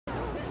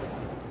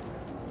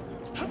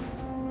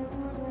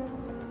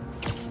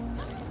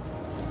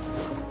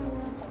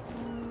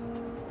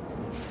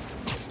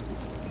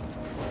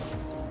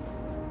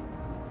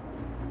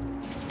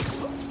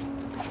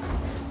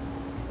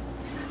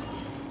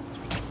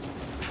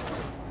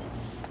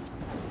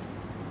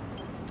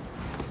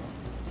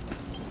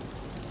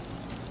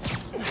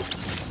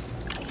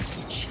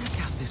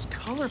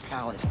color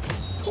palette.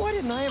 Why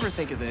didn't I ever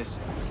think of this?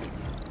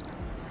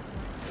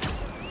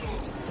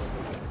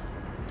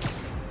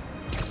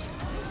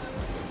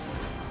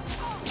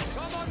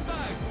 Come on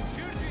back,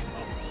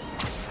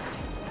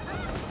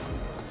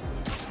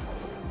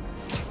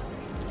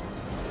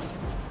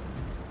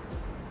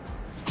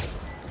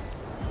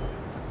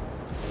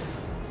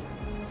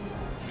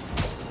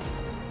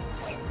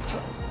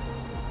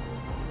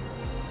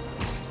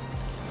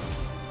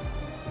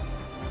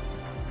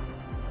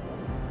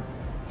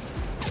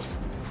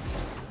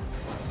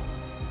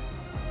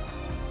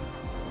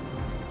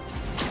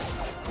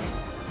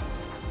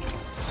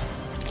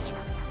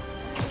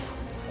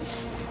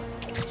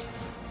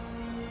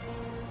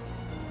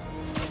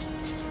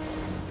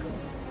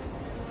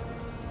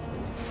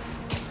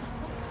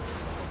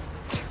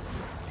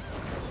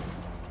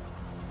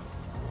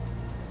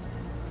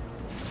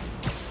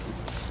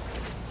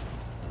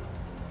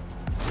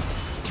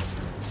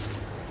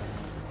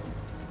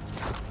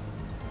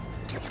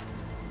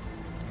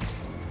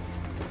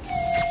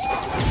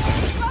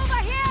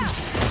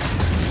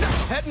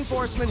 Pet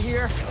enforcement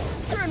here.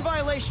 You're in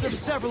violation of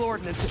several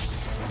ordinances.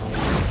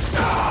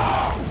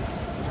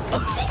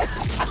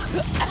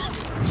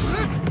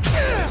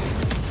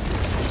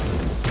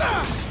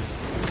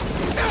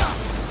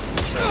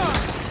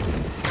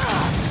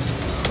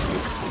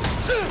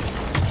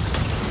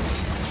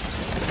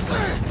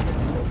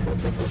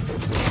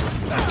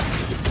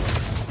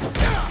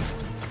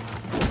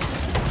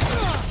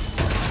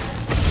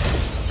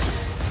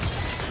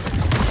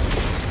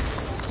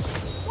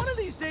 One of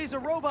these days, a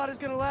robot is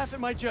gonna laugh at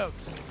my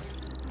jokes.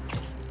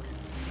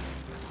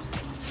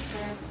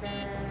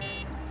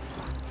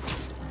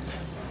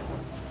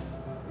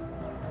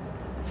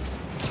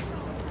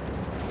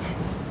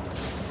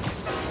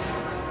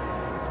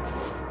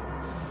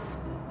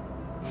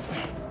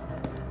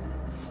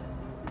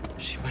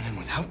 She went in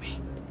without me.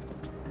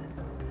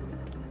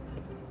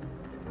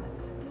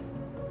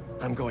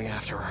 I'm going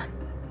after her.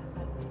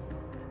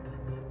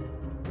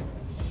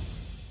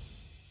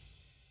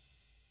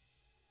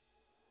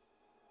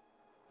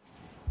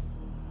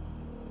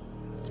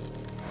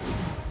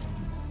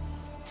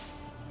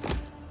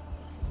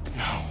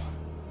 No.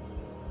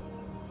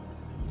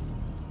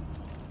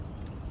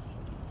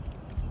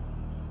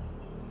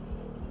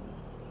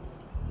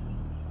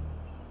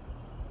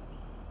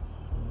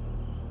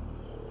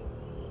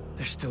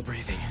 They're still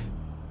breathing.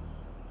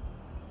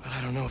 But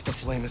I don't know if the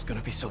flame is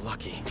gonna be so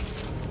lucky.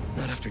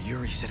 Not after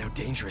Yuri said how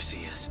dangerous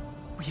he is.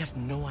 We have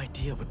no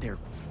idea what their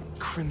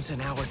Crimson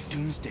Hour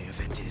Doomsday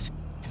event is,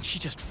 and she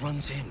just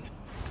runs in.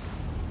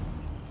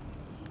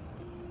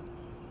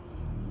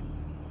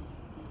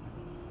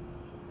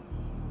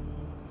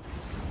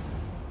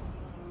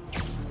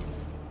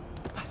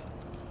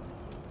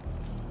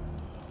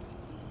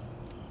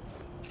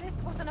 This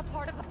wasn't a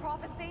part of the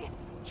prophecy.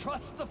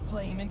 Trust the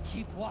flame and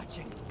keep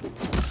watching.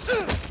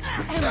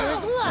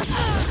 Ember's luck!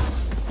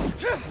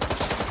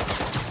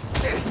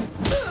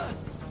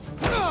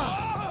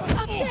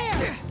 Up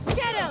there!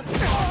 Get him!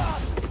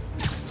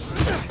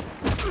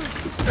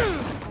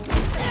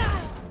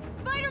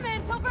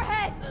 Spider-Man's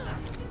overhead!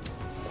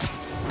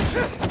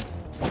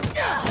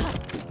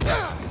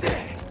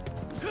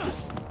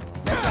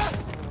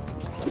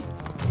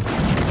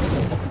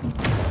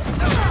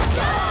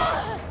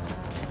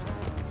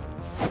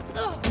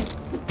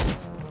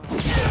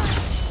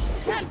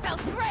 That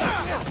felt great!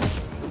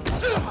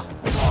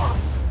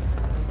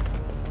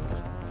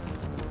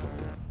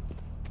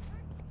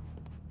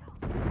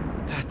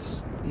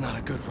 That's not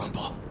a good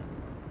rumble.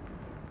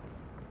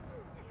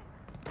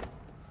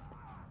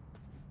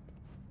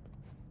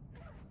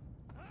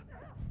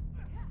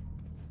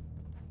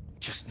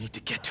 Just need to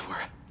get to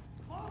her.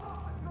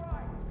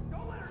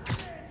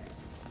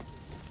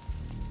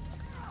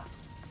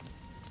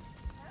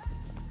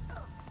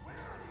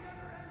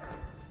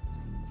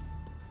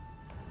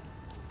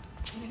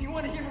 Can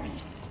anyone hear me?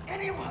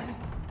 Anyone?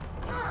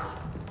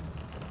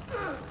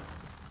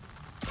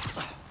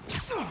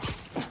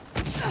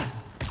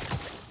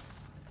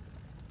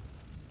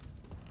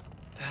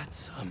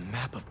 That's a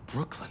map of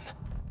Brooklyn.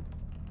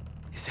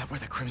 Is that where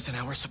the Crimson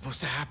Hour is supposed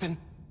to happen?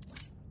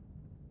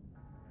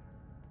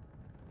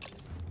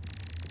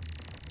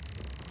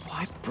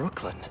 Why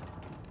Brooklyn?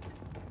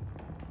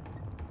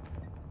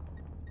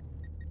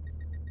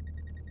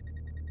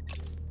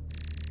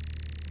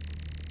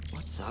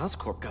 What's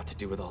Oscorp got to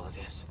do with all of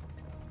this?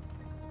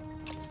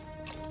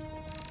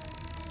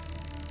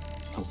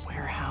 A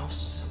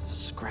warehouse,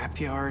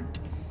 scrapyard,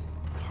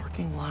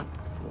 parking lot,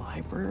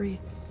 library?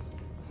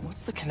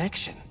 What's the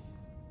connection?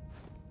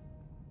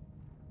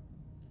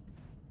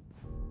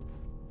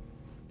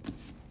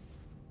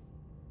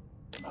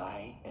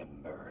 My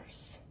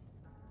embers.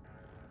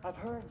 I've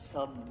heard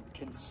some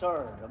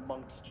concern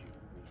amongst you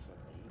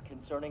recently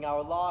concerning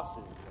our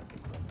losses at the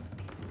clinic.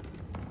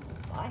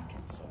 My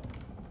concern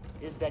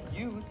is that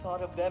you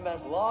thought of them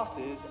as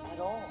losses at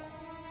all.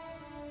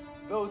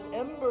 Those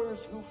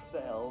embers who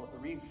fell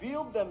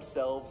revealed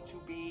themselves to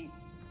be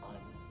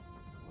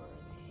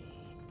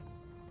unworthy.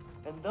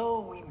 And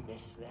though we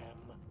miss them,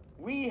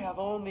 We have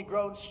only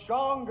grown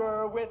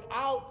stronger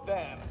without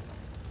them.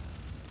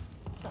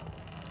 So,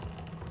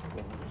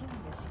 when little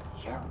Miss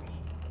Yuri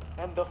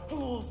and the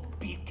Fool's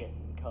Beacon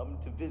come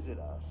to visit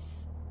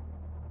us,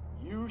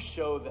 you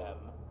show them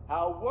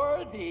how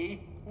worthy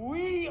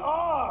we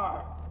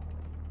are.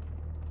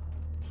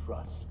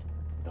 Trust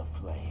the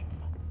flame,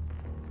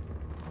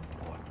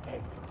 or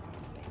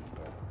everything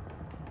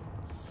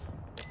burns.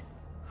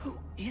 Who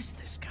is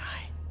this guy?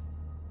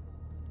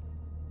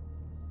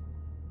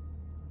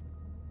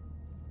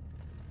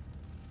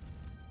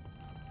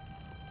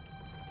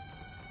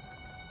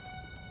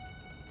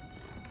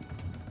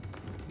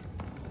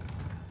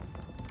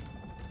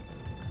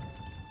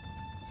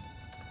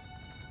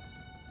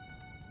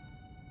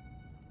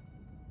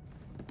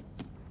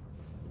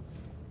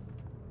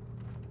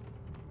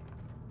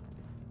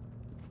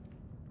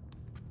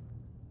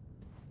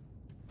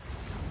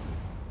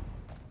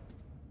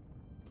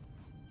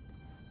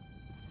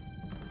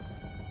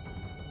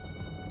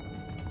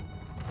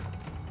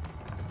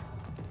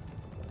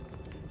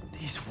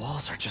 These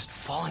walls are just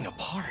falling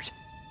apart.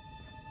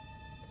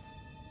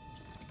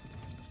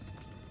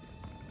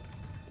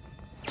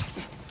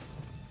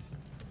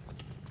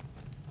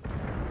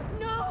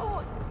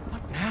 No!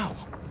 What now?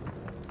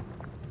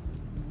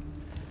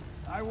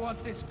 I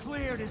want this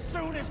cleared as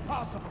soon as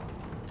possible.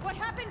 What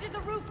happened to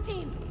the roof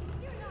team?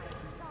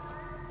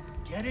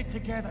 Get it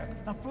together.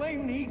 The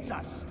flame needs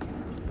us.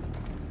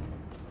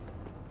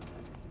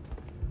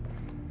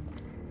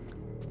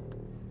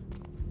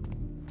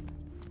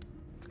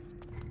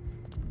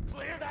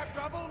 Clear that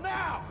rubble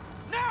now!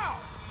 Now!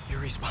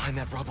 Yuri's behind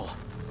that rubble.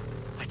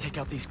 I take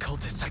out these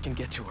cultists, I can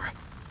get to her.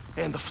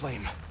 And the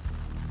flame.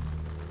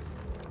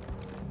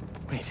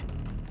 Wait.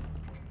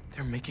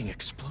 They're making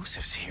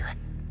explosives here.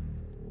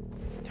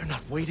 They're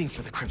not waiting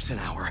for the Crimson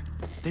Hour.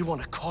 They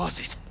want to cause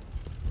it.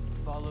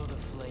 Follow the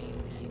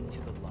flame into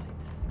the light.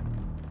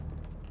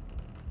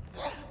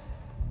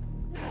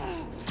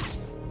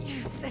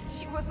 You said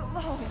she was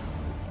alone.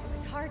 It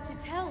was hard to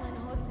tell in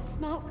all of the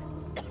smoke.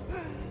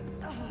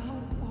 A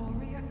lone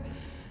warrior.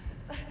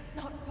 That's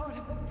not part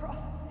of the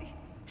prophecy.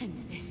 And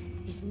this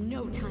is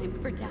no time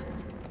for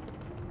doubt.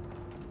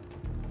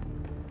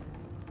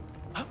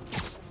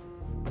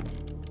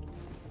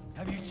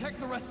 Have you checked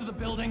the rest of the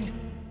building?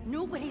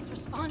 Nobody's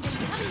responding.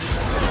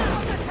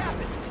 What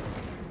happened?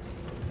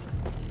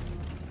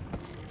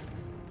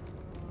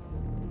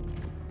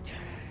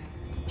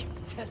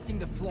 Testing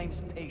the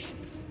flame's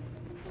patience.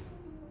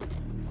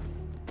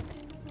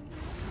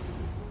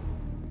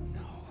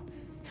 No,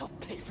 he'll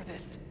pay for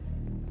this.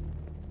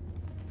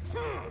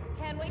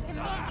 Can't wait to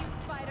meet you,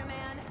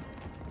 Spider-Man.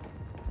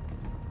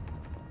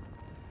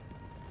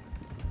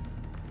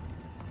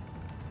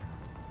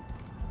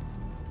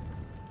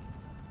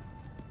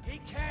 He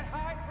can't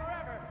hide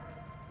forever.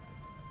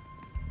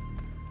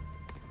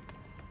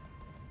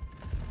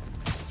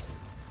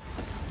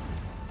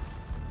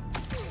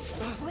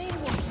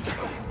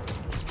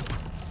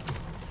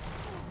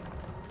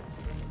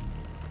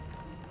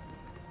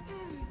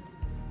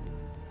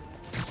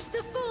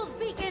 The Fool's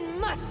Beacon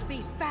must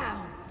be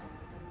found.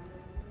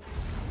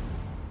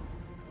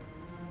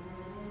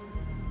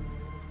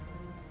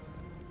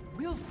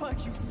 We'll find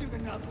you soon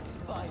enough,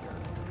 Spider.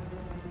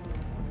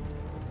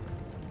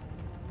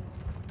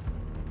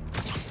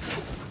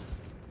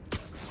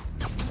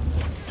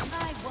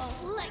 I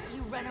won't let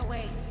you run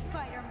away,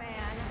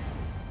 Spider-Man.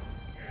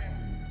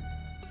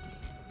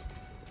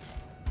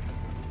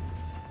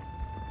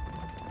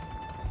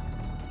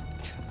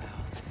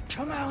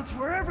 Come out,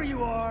 wherever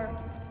you are!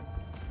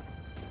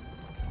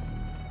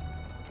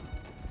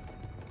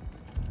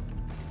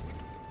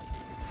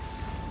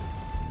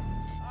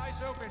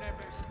 Eyes open,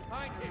 Embers.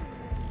 Find him.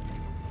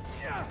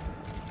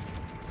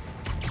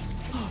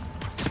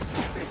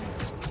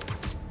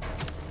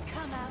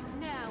 Come out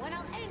now, and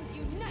I'll end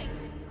you nice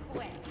and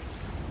quick.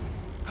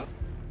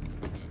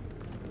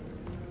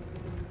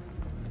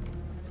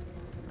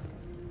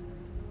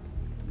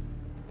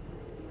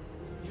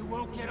 You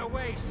won't get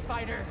away,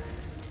 Spider.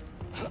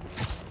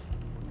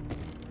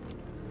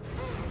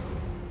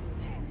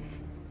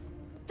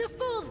 The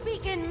Fool's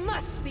Beacon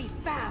must be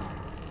found.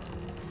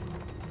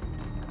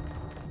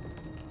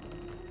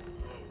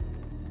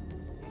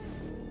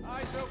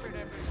 Eyes open,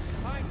 Embers.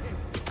 Find him.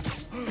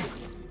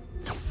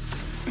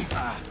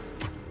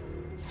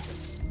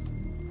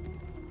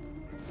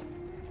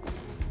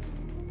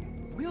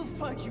 We'll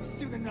find you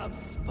soon enough,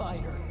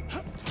 Spider.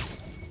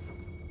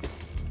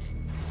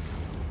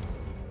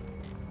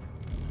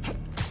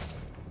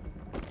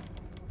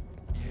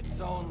 It's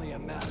only a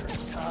matter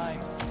of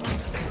time, Spider.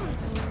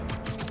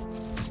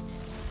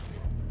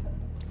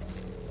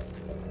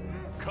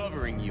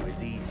 Covering you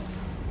is easy.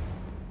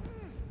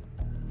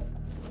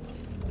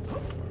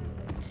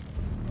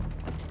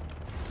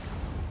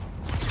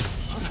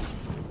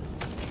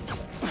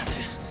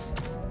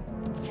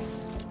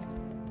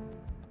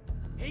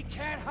 He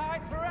can't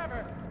hide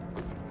forever.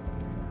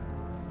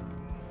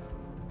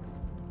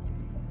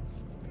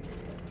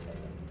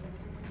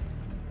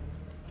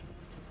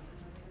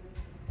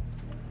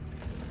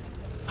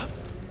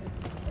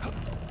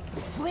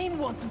 clean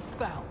once and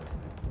found.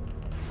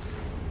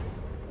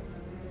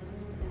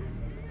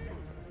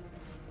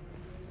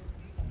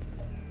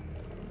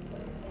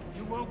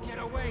 You won't get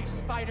away,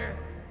 Spider!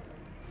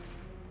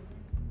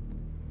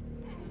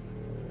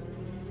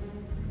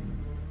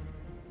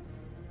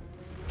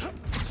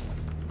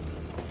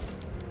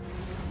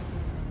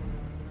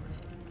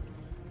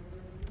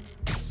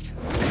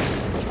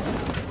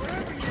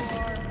 Wherever you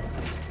are.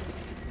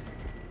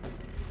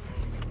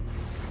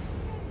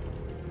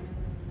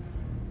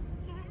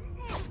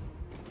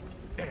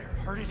 There,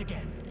 heard it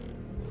again.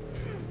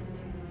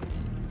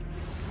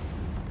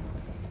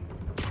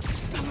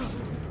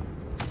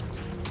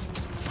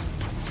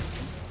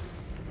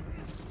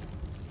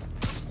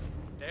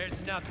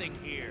 There's nothing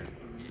here.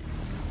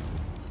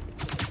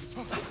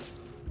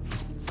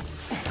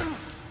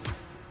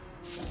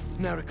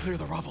 Now to clear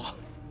the rubble.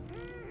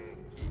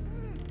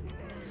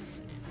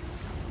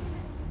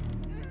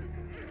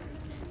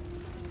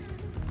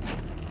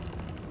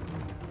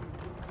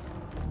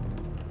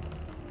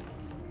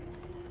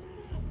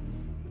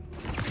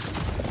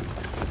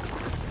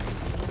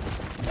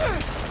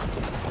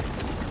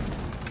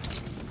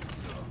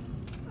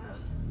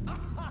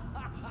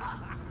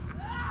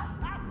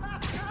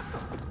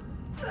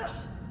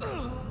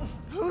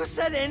 Who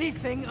said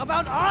anything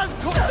about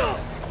Oscorp?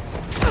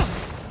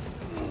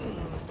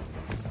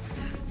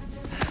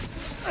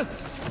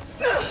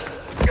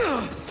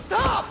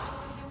 Stop!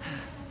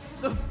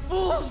 The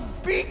fool's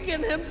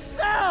beacon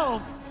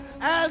himself,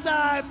 as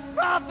I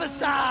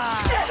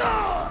prophesied!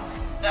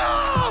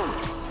 No!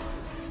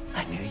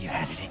 I knew you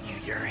had it in you,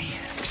 Yuri.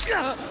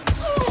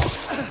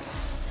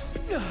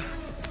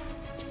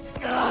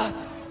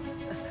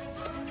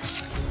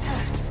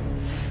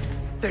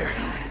 There.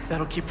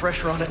 That'll keep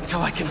pressure on it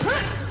until I can...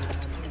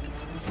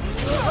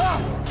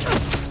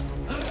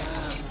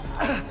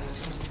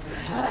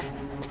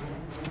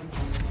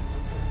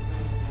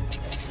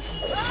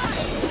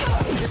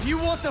 If you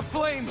want the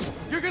flame,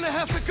 you're gonna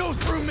have to go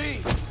through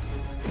me!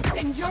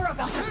 And you're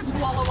about to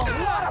swallow a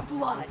lot of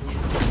blood!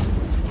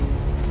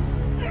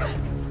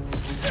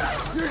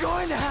 You're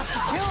going to have to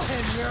kill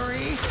him,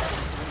 Yuri!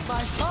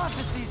 My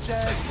prophecy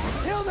says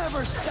he'll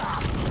never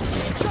stop!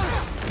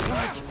 Just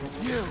like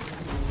you!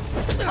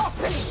 I'll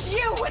finish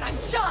you when I'm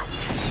done!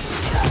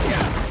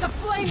 The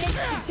flame needs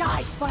to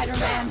die,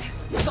 Spider-Man!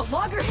 The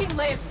longer he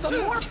lives, the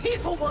more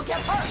people will get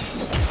hurt!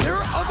 There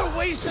are other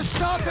ways to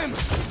stop him!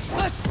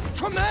 Less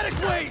traumatic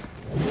ways!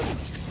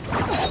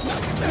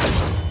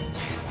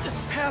 This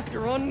path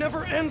you're on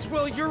never ends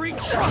well, Yuri.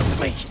 Trust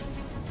me!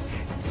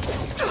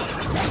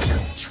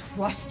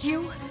 Trust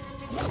you?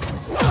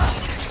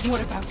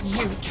 What about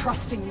you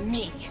trusting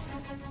me?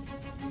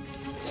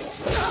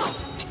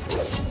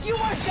 You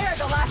weren't there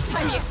the last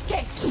time he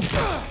escaped!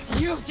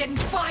 You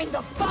didn't find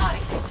the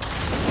bodies!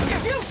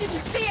 You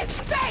didn't see his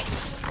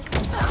face!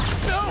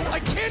 No, I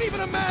can't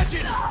even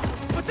imagine!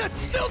 But that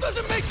still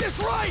doesn't make this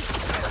right!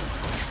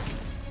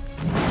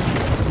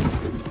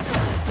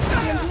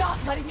 I am not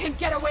letting him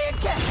get away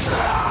again!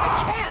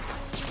 I can't!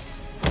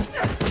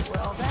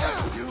 Well,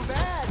 that's too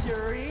bad,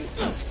 Yuri.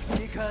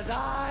 Because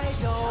I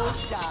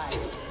don't die.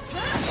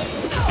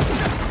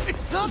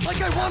 It's not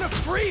like I want to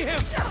free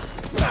him!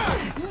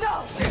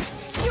 No!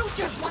 You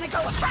just want to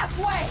go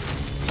halfway!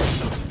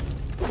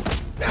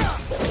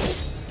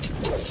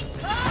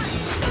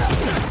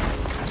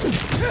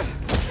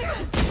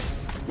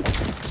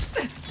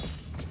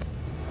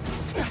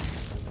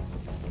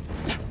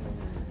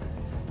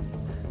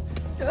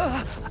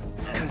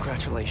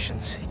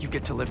 Congratulations. You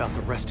get to live out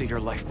the rest of your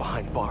life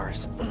behind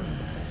bars.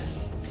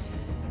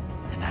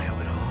 And I owe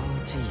it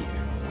all to you.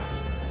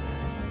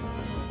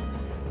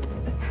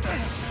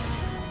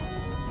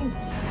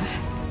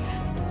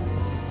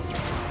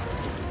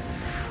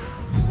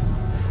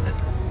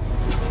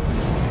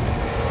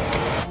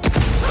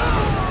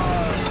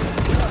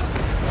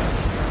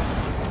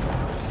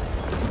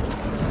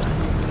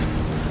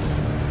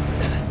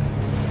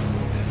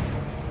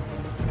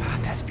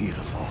 That's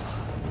beautiful.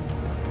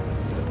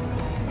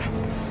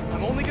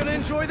 I'm only gonna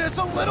enjoy this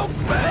a little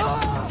bit!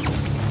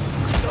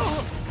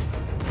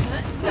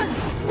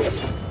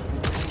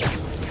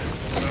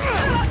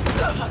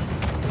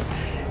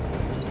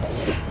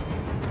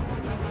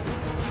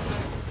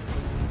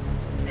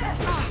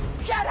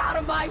 Get out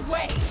of my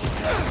way!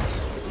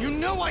 You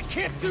know I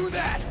can't do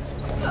that!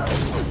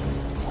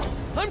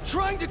 I'm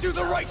trying to do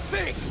the right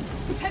thing!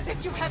 As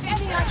if you have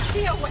any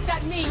idea what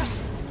that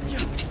means!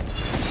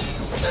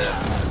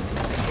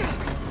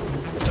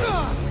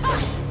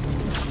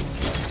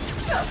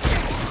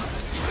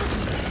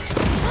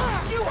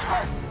 You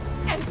hurt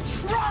and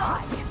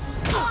try!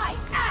 I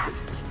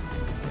act!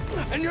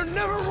 And you're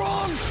never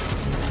wrong!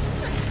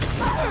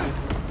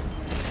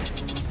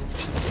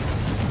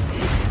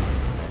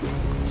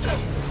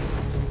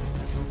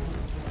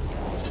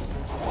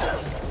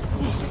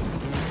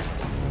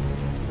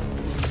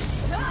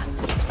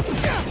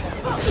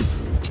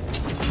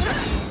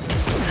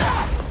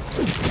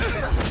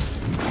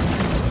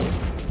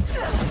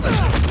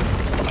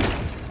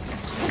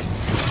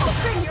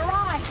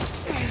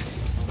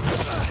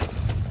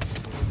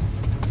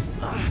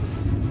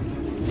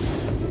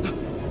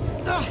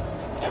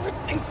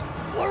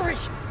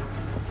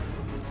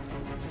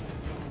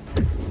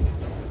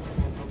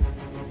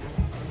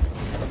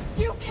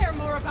 care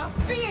more about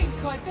being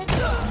good than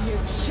you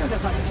should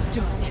have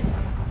understood.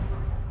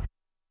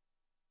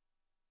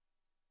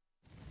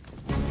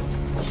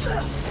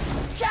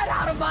 Get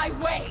out of my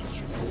way!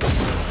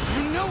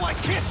 You know I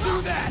can't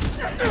do that!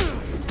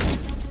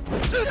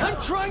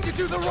 I'm trying to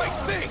do the right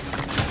thing!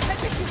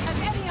 As if you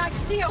have any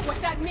idea what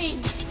that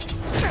means!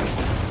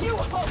 You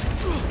hope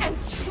and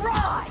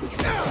try!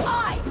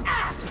 I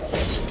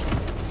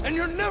act! And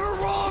you're never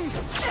wrong!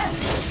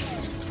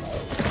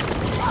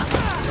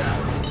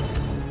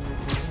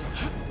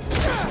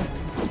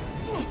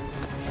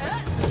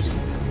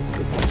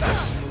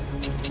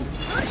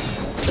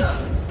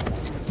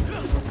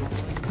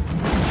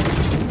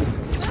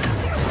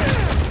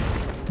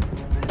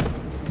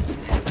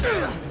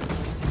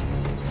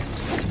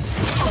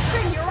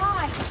 Open your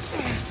eyes!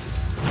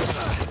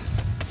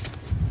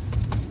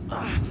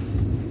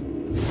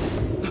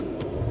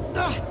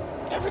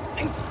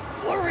 Everything's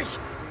blurry!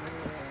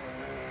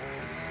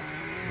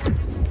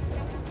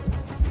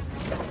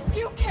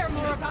 You care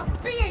more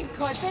about being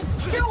good than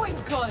doing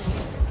good!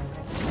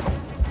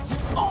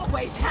 You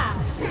always have!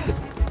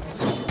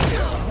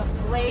 The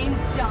flame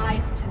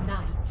dies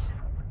tonight.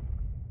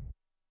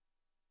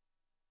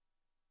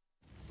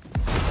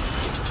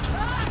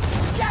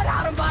 Get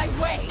out of my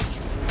way!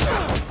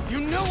 You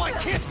know I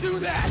can't do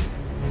that!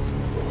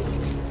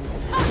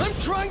 I'm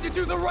trying to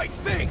do the right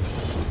thing!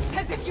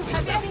 As if you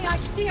have any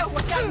idea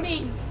what that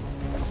means!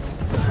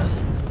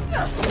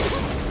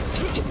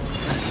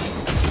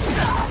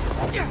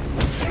 You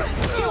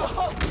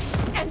hope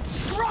and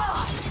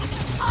try!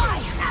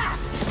 I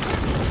act!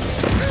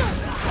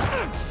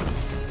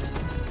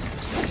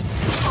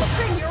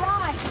 Open your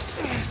eyes!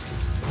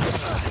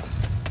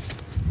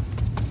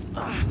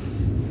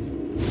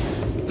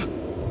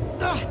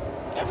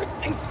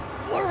 Everything's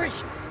blurry!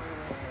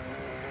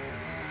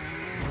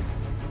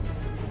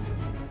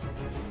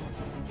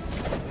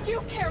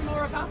 You care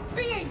more about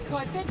being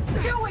good than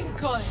doing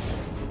good!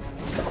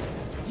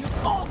 You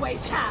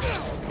always have!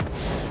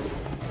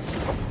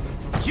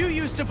 You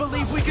used to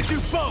believe we could do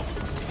both!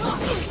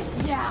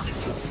 Yeah,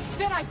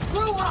 then I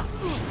grew up!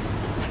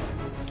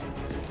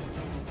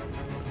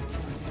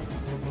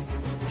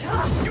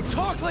 You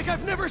talk like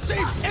I've never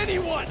saved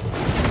anyone!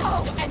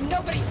 Oh, and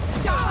nobody's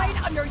died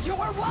under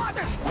your watch?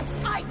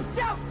 I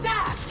doubt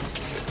that!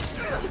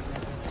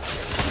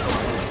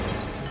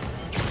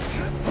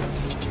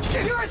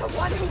 You're the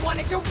one who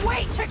wanted to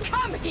wait to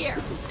come here!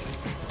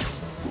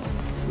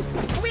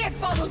 If we had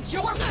followed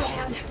your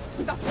plan,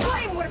 the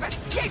flame would have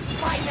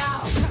escaped by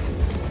now!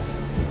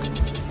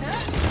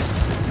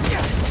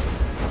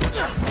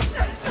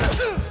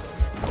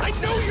 I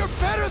know you're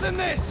better than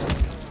this!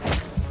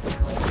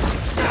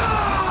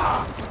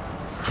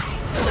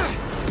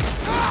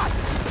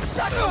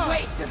 Such a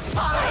waste of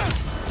time!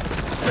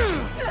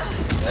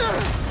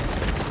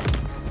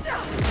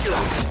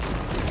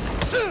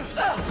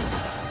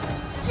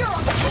 You're a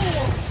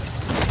fool!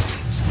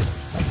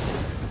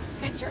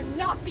 And you're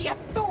not the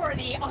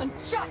authority on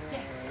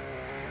justice!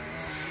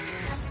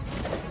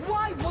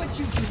 Why would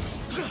you do this?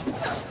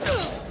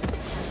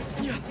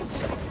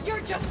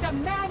 You're just a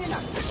man in a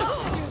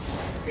costume!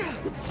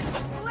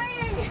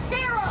 Playing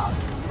hero!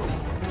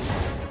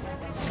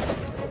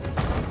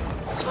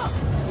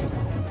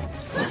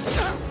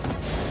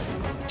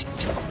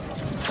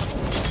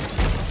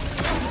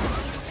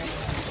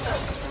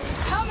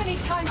 How many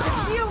times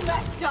have you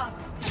messed up?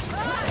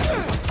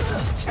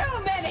 Too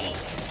many!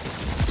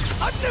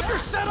 I've never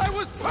said I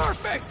was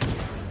perfect!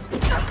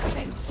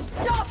 Then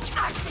stop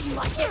acting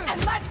like it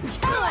and let's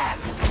kill him!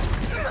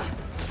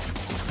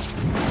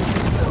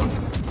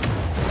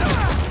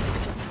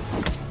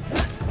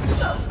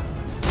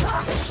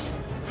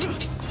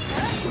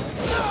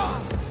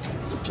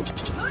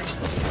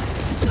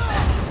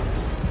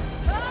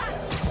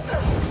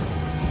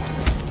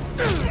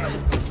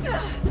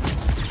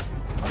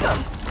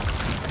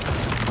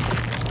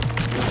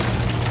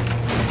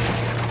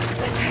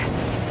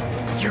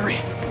 Yuri!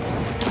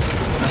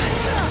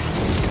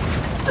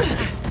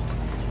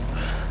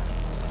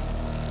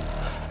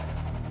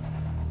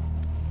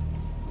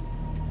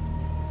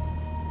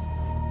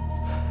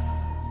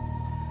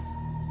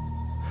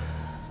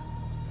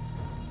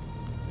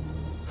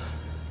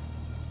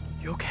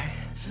 You okay?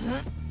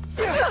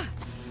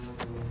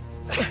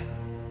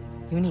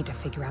 You need to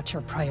figure out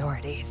your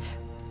priorities.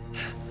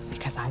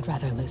 Because I'd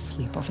rather lose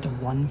sleep over the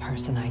one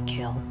person I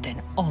killed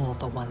than all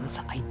the ones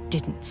I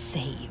didn't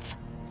save.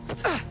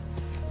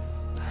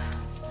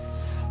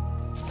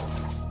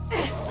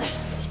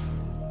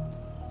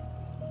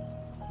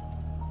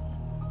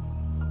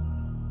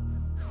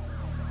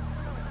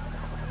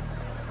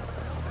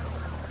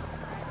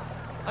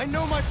 I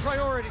know my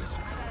priorities.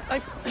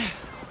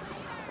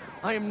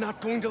 I am not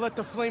going to let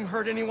the flame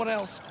hurt anyone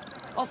else.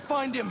 I'll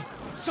find him,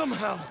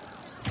 somehow.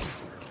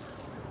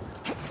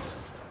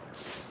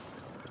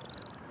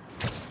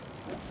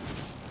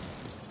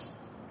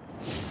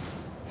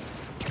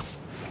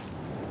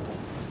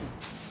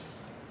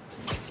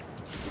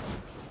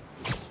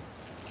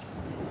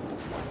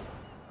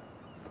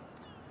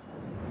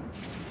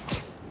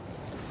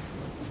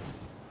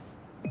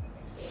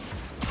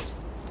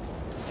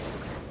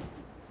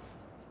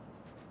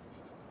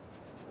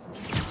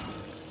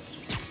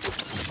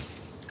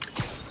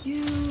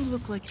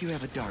 look like you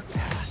have a dark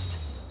past.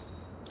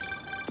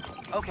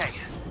 Okay,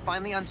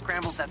 finally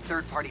unscrambled that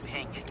third-party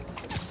ping.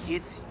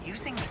 It's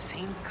using the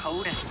same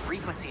code and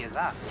frequency as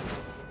us.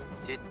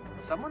 Did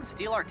someone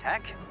steal our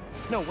tech?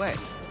 No way.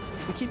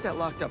 We keep that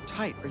locked up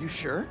tight, are you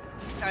sure?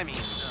 I mean,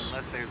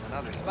 unless there's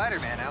another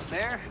Spider-Man out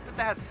there, but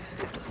that's...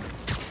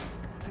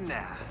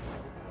 Nah.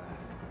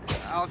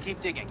 I'll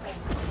keep digging.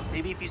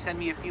 Maybe if you send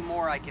me a few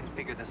more, I can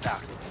figure this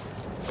out.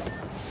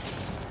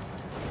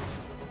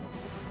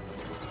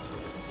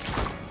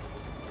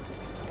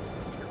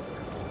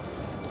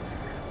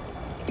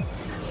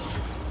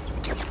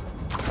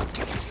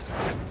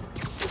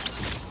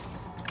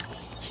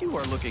 You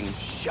are looking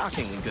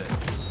shockingly good.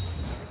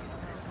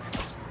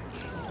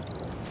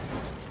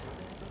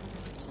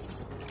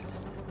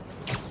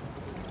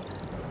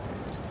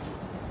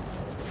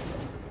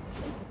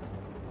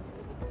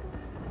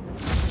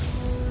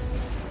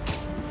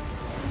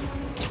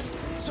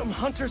 Some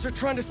hunters are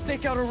trying to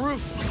stake out a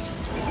roof.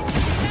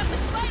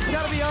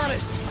 Gotta be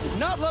honest,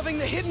 not loving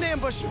the hidden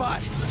ambush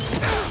spot.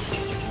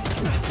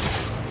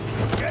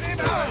 Get him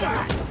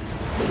out!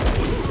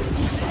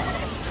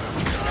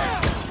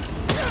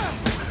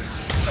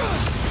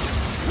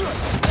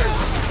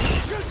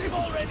 Shoot him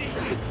already!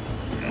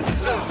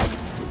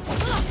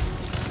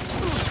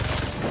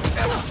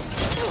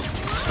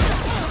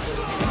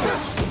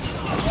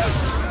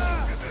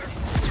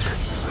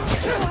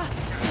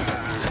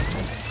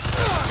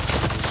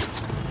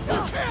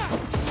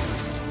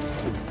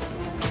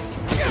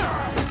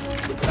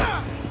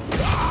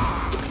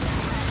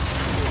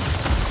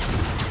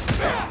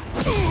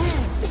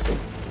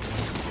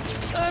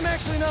 I'm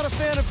actually not a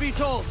fan of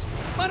VTOLs.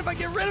 Mind if I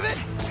get rid of it?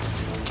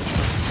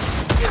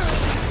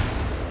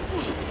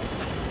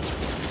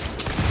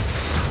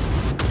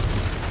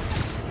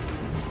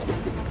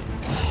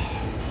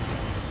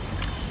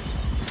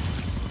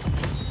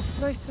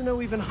 Nice to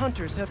know even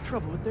hunters have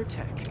trouble with their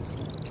tech.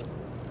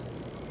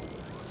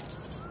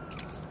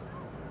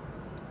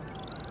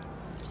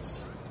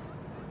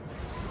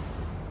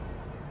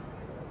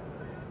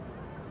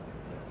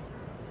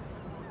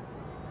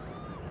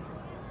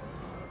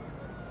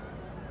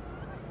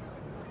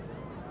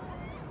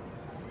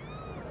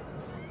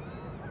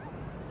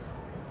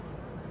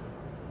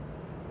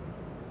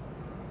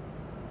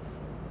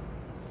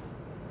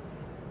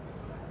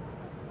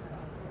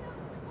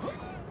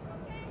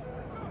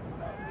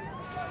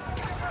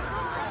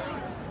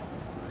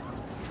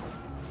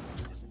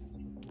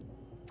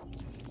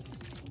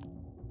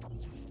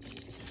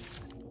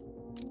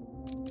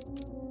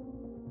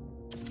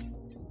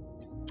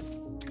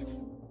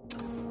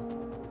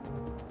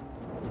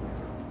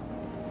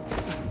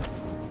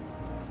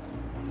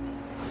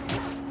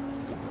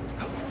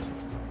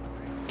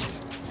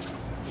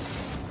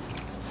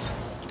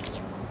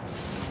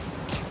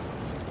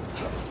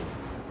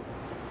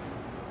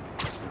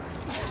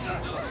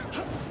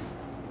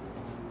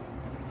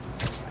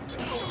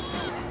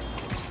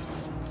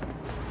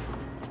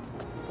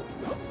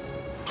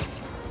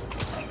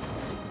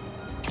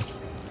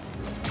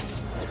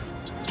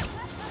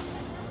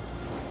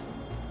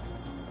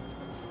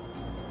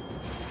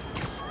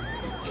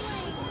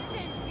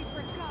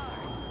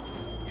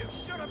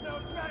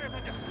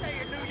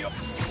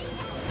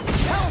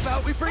 How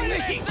about we bring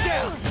the heat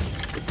down?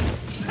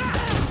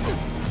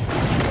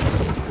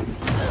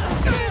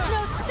 There's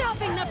no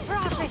stopping the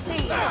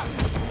prophecy!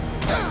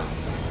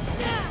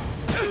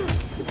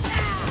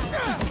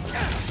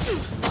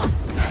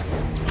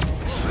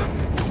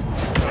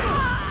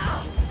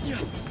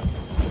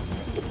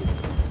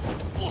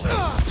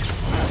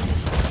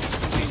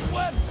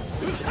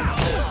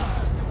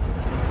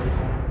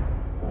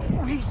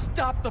 We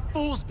stopped the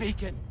Fool's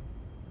Beacon!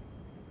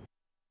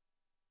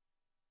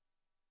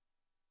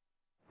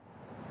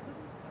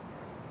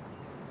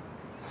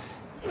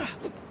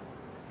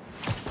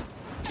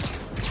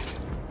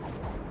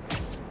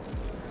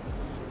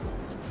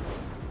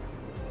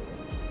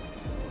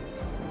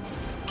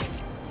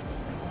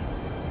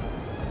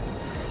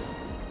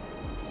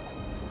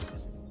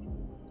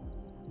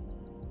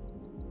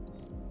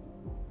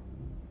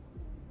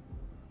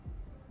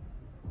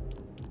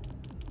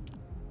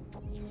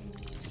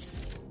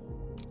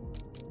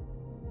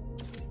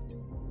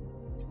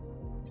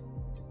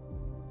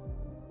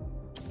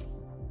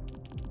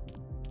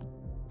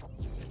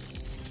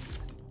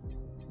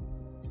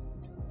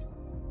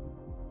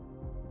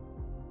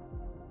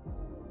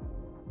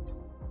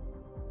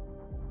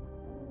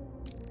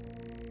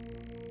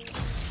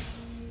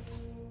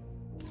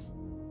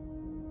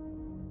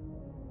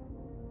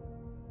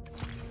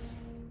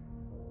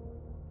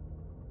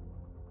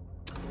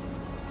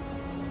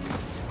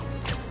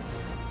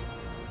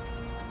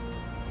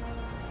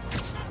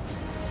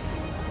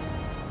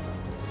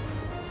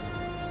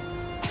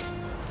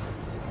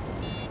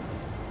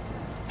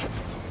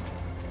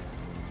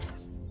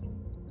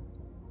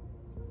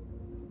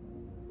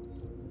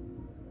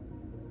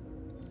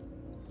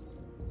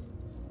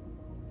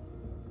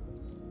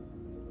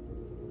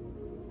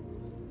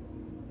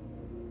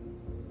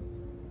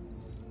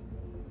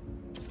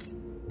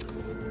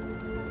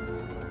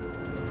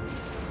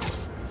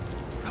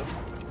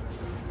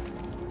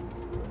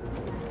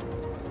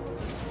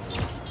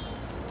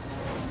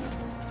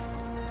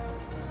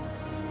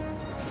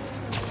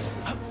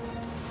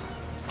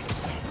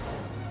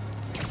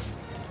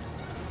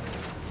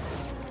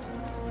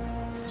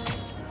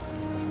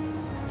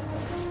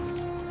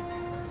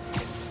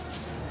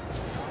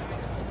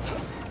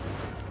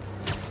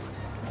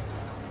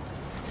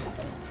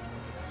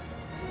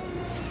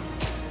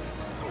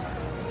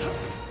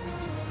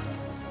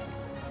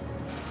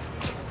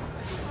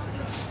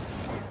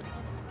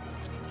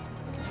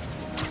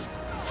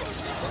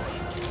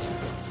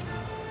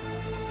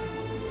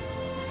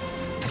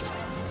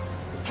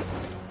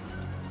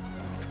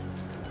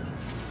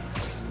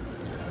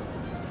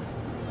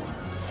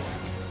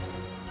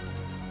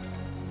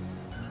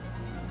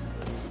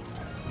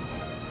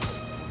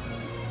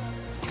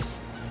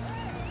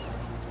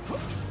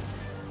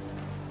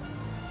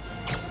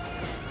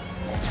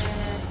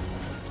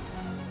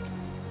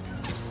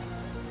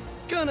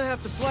 Gonna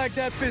have to flag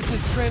that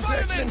business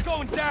transaction. Spider-Man's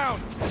going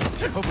down!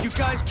 Hope you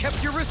guys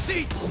kept your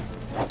receipts.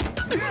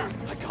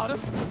 I got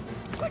him!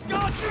 I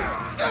got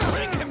you!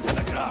 Bring him to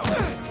the ground!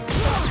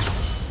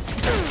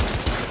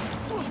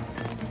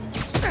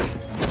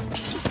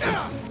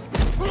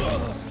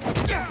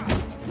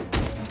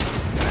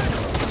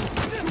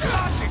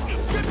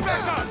 Get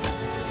back up!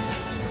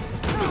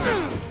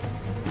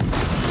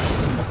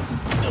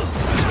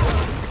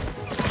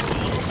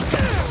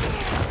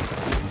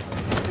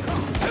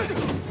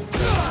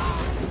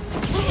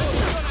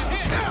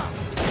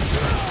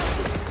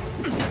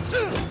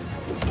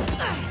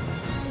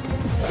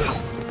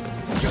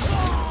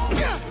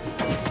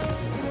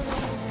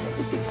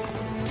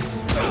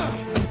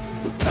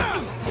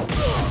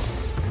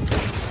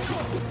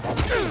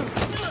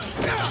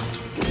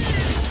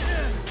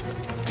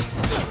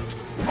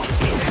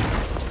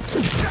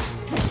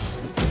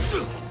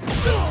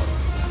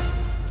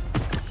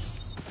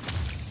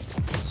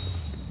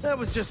 That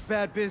was just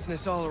bad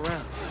business all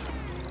around.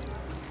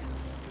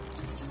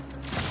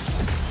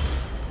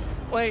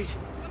 Wait,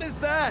 what is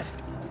that?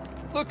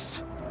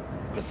 Looks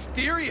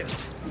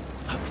mysterious.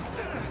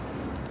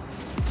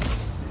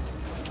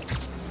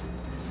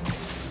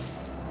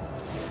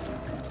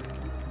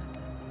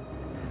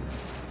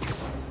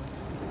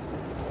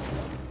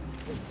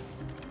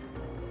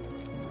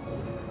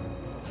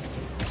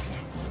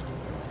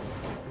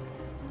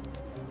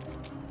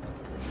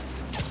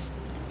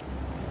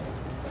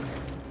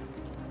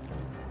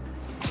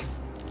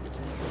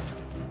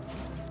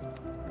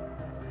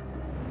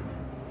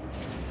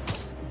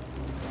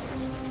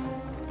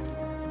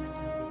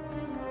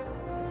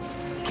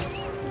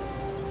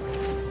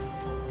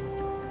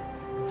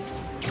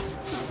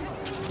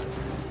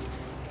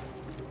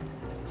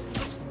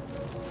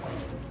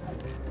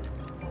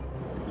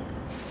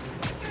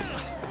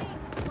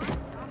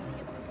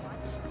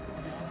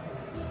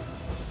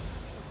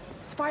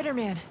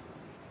 Spider-Man,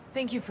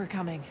 thank you for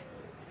coming.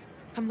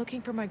 I'm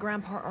looking for my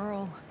Grandpa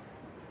Earl.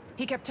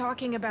 He kept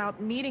talking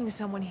about meeting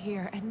someone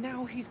here, and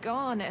now he's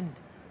gone, and...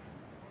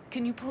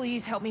 Can you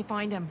please help me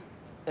find him?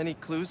 Any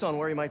clues on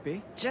where he might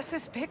be? Just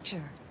this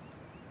picture.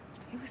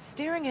 He was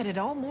staring at it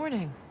all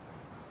morning.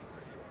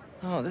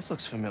 Oh, this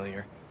looks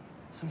familiar.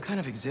 Some kind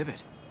of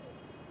exhibit.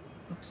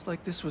 Looks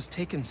like this was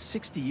taken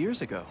 60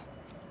 years ago.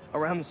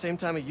 Around the same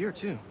time of year,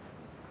 too.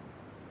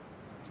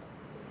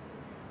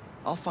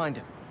 I'll find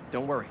him.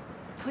 Don't worry.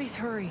 Please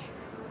hurry.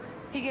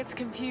 He gets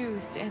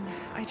confused, and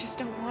I just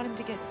don't want him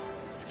to get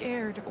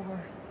scared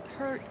or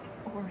hurt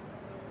or...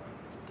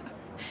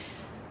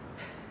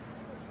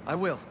 I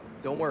will.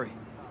 Don't worry.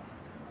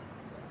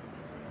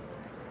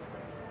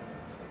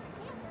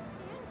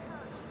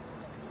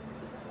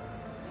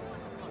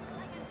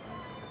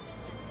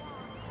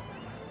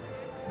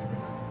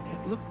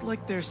 It looked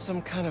like there's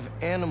some kind of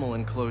animal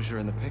enclosure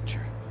in the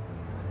picture.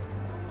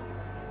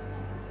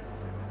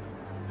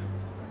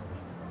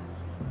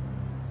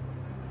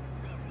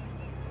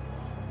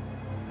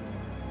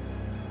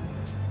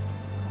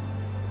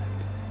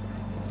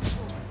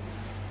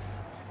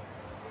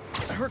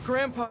 Her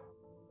grandpa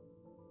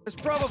is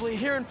probably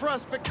here in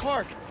Prospect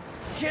Park.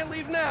 Can't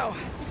leave now.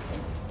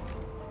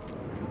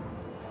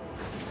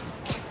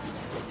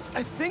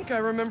 I think I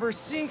remember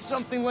seeing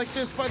something like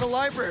this by the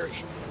library.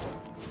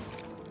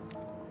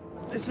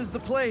 This is the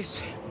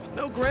place.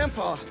 No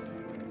grandpa.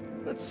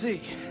 Let's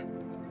see.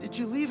 Did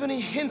you leave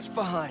any hints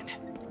behind?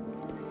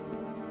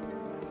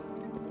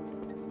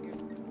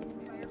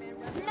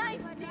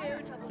 Nice,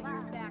 dude!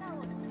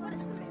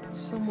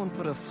 Someone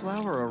put a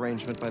flower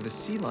arrangement by the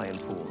sea lion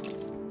pool.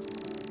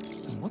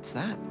 And what's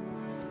that?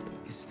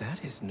 Is that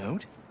his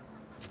note?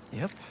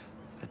 Yep,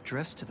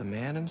 addressed to the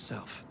man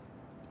himself.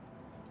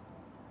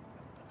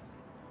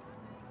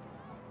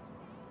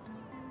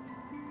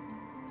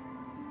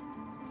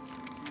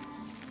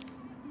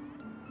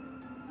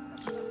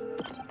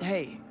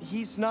 Hey,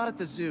 he's not at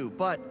the zoo,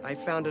 but I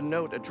found a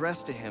note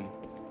addressed to him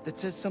that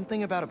says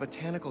something about a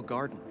botanical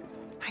garden.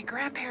 My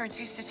grandparents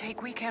used to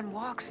take weekend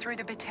walks through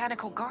the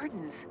botanical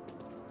gardens.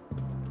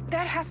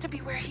 That has to be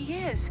where he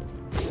is.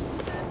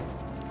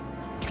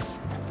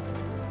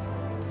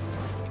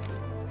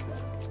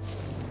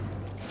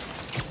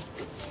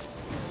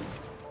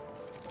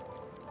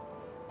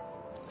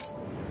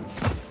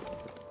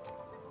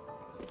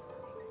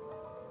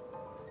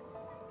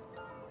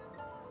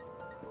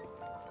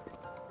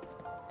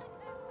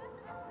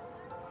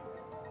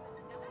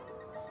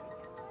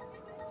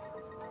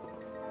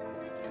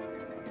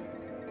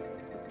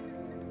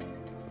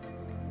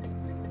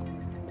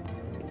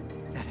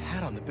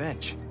 On the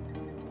bench.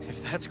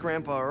 If that's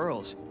Grandpa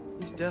Earl's,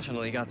 he's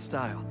definitely got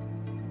style.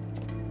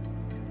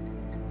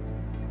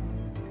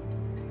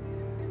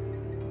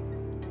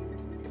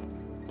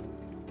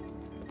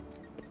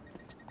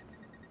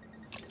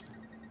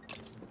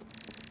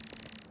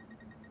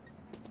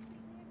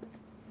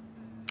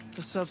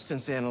 The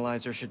substance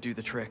analyzer should do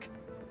the trick.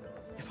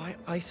 If I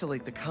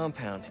isolate the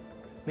compound,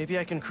 maybe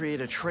I can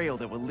create a trail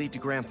that will lead to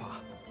Grandpa.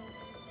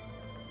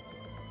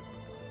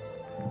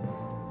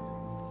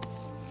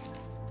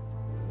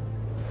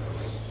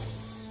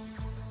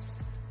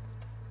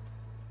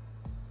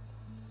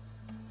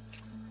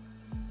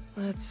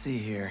 Let's see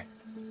here.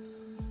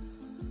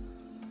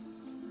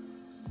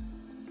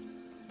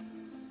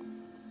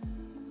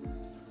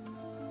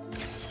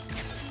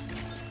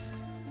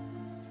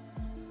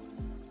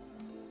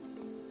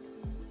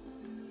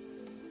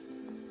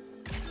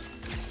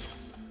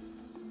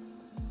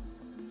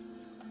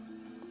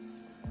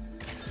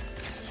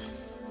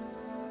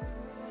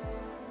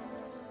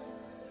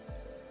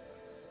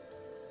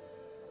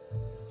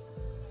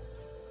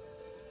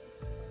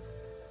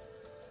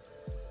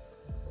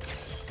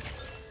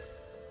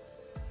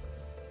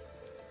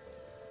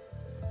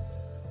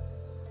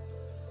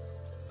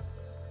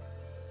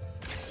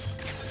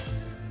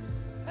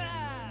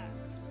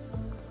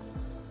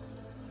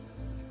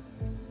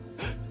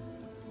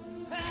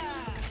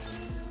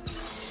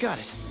 Got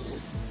it.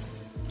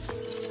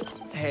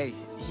 Hey,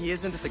 he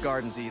isn't at the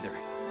gardens either.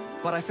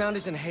 But I found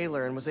his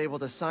inhaler and was able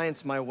to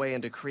science my way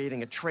into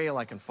creating a trail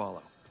I can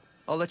follow.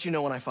 I'll let you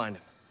know when I find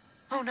him.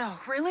 Oh no,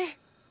 really?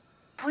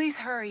 Please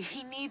hurry.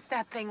 He needs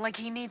that thing like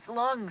he needs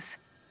lungs.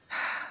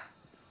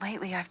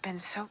 Lately, I've been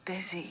so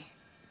busy.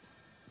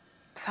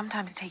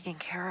 Sometimes taking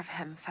care of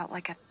him felt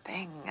like a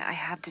thing I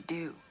had to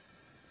do.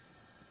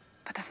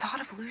 But the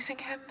thought of losing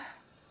him...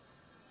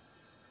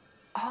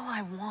 all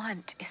I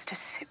want is to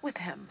sit with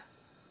him.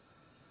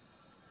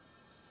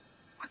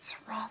 What's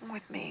wrong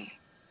with me?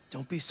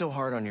 Don't be so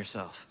hard on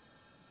yourself.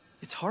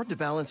 It's hard to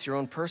balance your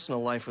own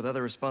personal life with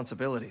other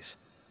responsibilities.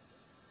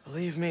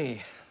 Believe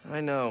me,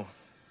 I know.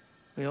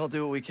 We all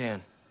do what we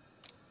can.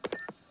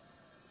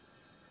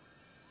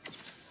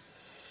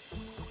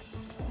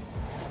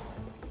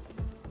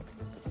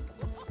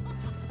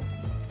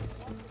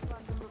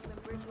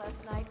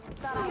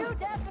 You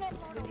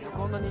definitely.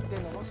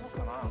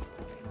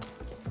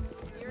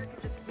 Eric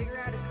could just figure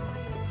out his claim.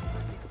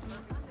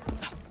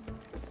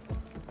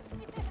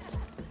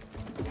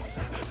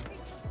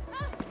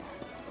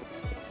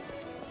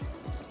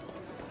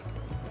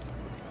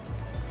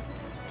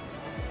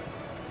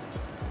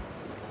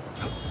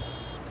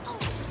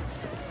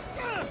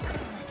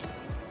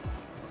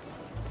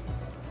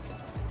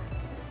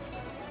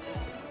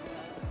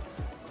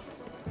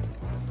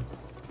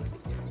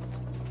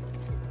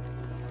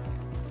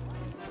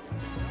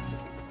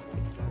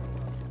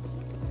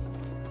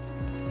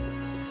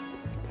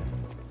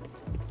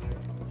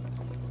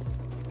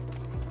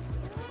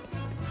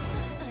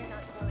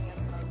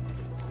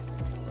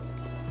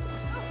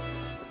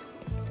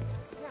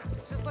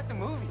 It's just like the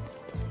movies.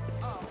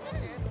 Oh,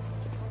 okay.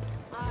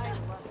 I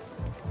love it.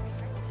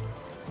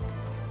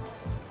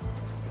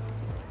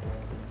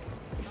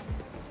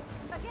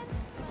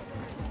 Against.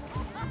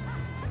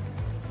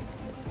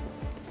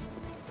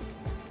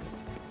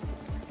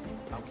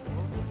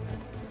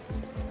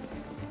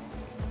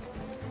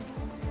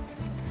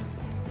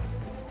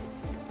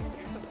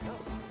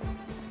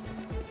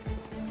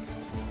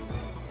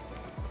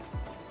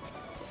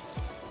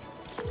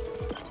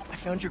 I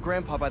found your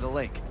grandpa by the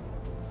lake.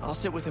 I'll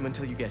sit with him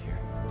until you get here.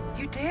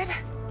 You did?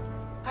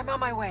 I'm on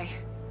my way.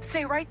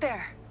 Stay right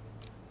there.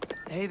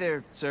 Hey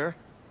there, sir.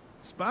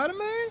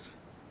 Spider-Man?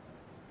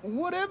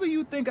 Whatever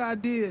you think I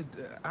did,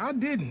 I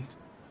didn't.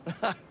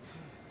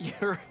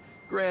 Your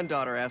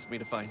granddaughter asked me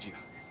to find you.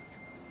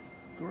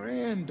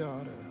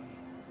 Granddaughter.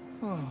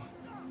 Oh.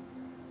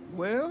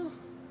 Well,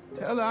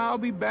 tell her I'll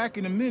be back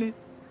in a minute.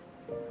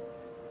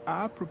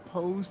 I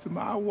proposed to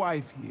my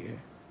wife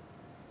here.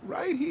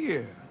 Right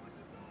here,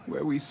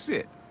 where we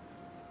sit.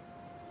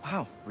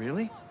 Wow,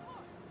 really?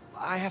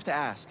 I have to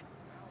ask,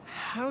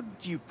 how'd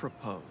you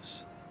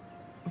propose?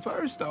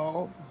 First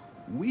off,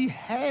 we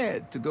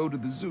had to go to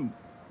the zoo.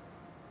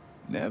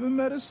 Never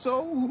met a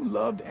soul who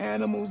loved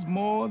animals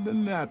more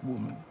than that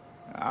woman.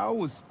 I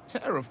was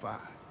terrified.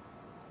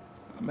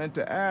 I meant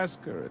to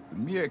ask her at the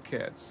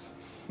meerkats.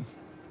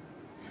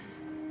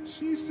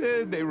 She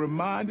said they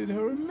reminded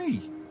her of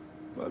me,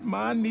 but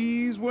my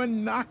knees were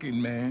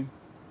knocking, man.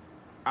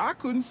 I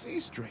couldn't see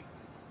straight.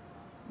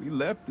 We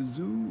left the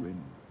zoo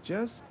and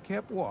just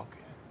kept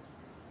walking.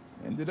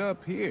 Ended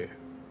up here.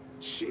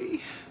 She...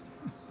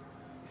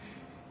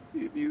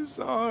 if you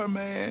saw her,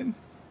 man,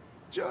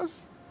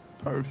 just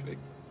perfect.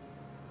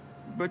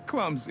 But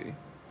clumsy.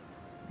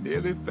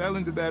 Nearly fell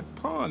into that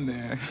pond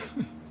there.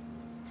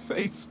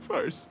 Face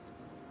first.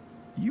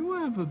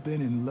 You ever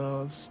been in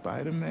love,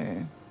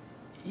 Spider-Man?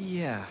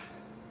 Yeah.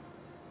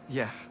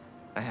 Yeah,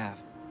 I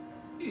have.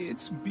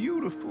 It's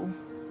beautiful.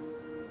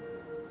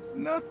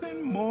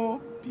 Nothing more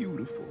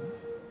beautiful.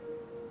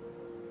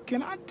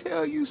 Can I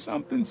tell you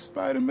something,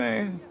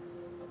 Spider-Man?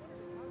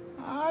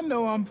 I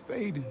know I'm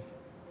fading.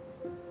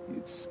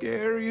 It's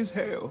scary as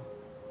hell.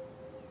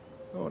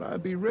 Thought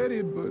I'd be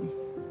ready, but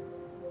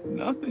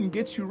nothing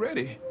gets you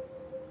ready.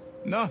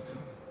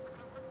 Nothing.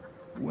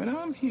 When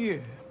I'm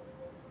here,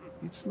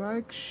 it's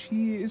like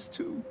she is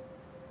too.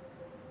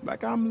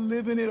 Like I'm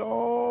living it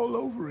all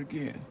over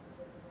again.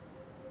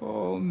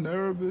 All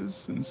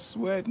nervous and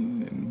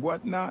sweating and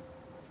whatnot.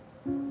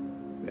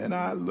 Then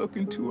I look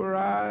into her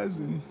eyes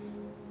and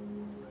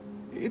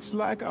it's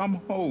like I'm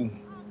home.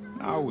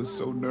 I was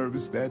so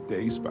nervous that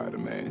day,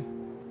 Spider-Man.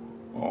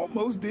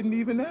 Almost didn't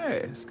even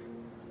ask.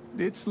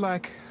 It's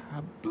like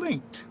I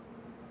blinked,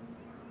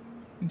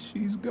 and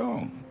she's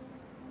gone.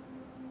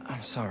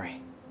 I'm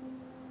sorry.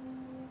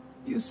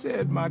 You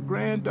said my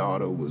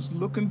granddaughter was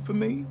looking for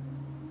me?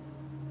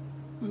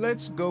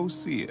 Let's go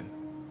see her.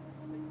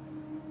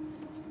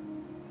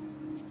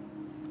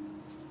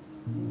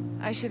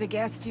 I should have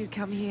guessed you'd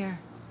come here.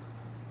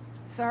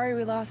 Sorry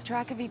we lost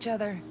track of each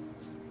other.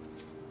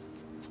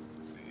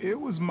 It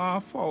was my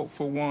fault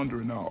for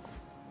wandering off.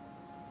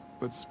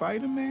 But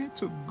Spider-Man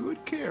took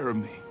good care of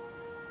me.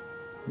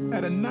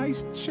 Had a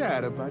nice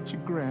chat about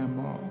your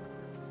grandma.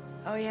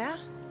 Oh yeah?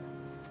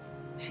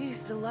 She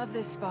used to love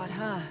this spot,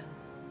 huh?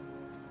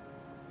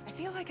 I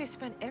feel like I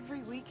spent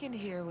every weekend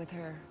here with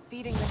her,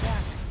 feeding the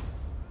ducks.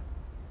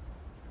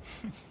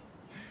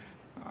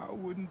 I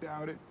wouldn't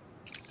doubt it.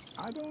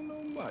 I don't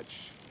know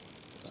much,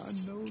 but I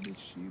know that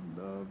she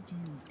loved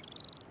you.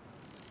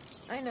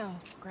 I know,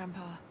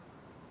 Grandpa.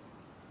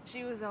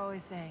 She was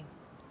always saying,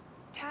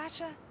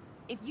 Tasha,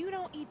 if you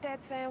don't eat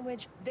that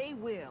sandwich, they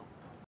will.